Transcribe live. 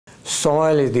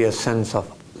soil is the essence of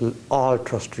all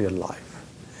terrestrial life.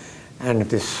 And if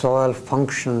the soil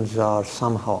functions are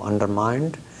somehow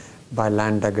undermined by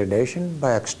land degradation,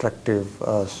 by extractive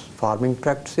farming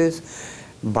practices,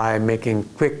 by making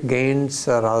quick gains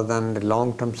rather than the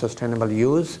long-term sustainable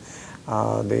use,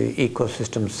 the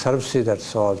ecosystem services that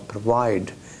soils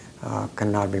provide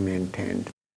cannot be maintained.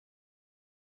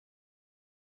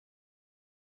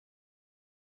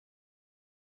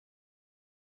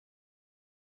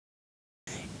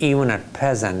 Even at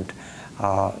present,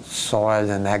 soils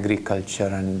and agriculture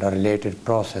and related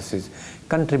processes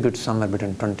contribute somewhere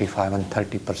between 25 and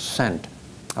 30%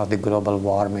 of the global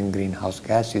warming greenhouse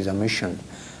gases emission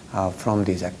from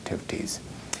these activities.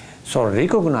 So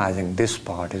recognizing this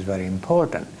part is very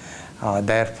important.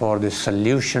 Therefore, the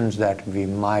solutions that we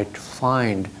might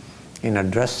find in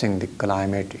addressing the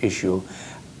climate issue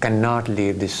cannot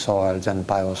leave the soils and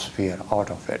biosphere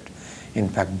out of it. In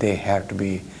fact, they have to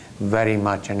be very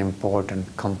much an important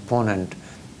component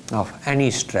of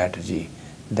any strategy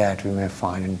that we may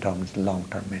find in terms of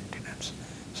long-term maintenance.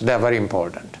 So they are very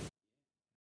important.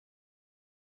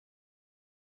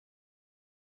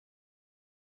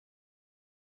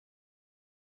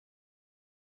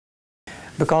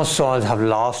 Because soils have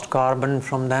lost carbon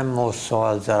from them, most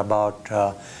soils are about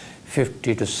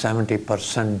 50 to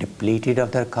 70% depleted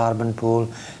of their carbon pool.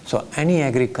 So any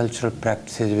agricultural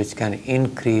practices which can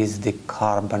increase the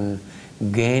carbon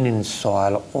gain in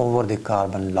soil over the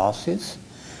carbon losses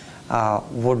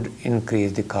would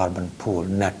increase the carbon pool,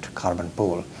 net carbon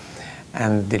pool.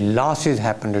 And the losses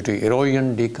happen due to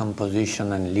erosion,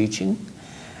 decomposition and leaching.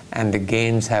 And the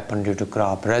gains happen due to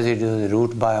crop residue, the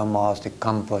root biomass, the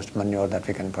compost manure that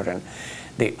we can put in.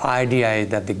 The idea is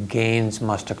that the gains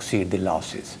must exceed the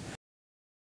losses.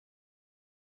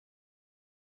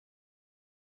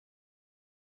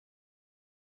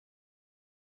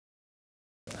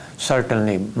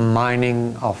 Certainly,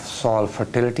 mining of soil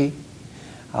fertility,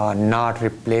 not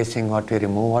replacing what we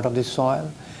remove out of the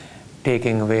soil,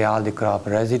 taking away all the crop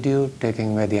residue,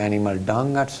 taking away the animal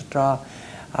dung, etc.,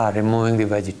 removing the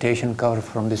vegetation cover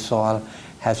from the soil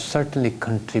has certainly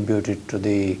contributed to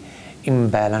the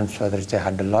imbalance, whether it's a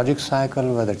hydrologic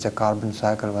cycle, whether it's a carbon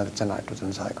cycle, whether it's a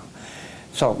nitrogen cycle.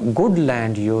 So good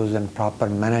land use and proper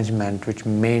management which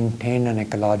maintain an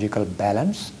ecological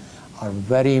balance are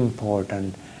very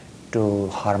important to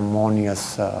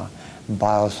harmonious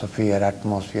biosphere,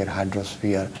 atmosphere,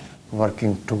 hydrosphere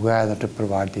working together to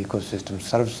provide the ecosystem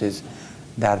services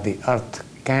that the earth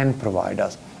can provide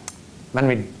us. When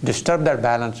we disturb that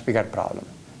balance, we get problems,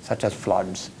 such as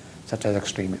floods, such as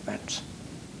extreme events.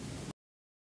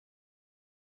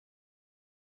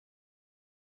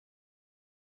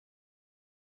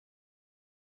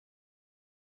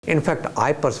 In fact,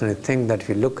 I personally think that if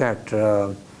you look at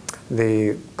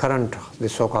the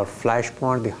so-called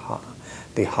flashpoint,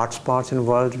 the hotspots in the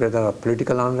world where there are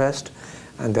political unrest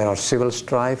and there are civil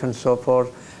strife and so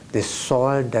forth, the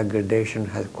soil degradation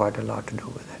has quite a lot to do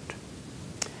with it.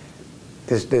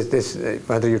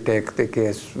 Whether you take the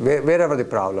case, wherever the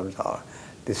problems are,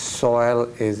 the soil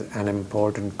is an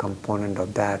important component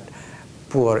of that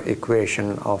poor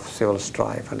equation of civil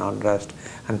strife and unrest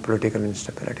and political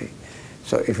instability.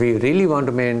 So if we really want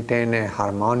to maintain a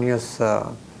harmonious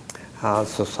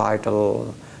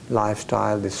societal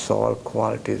lifestyle, the soil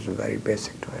quality is very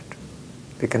basic to it.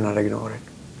 We cannot ignore it.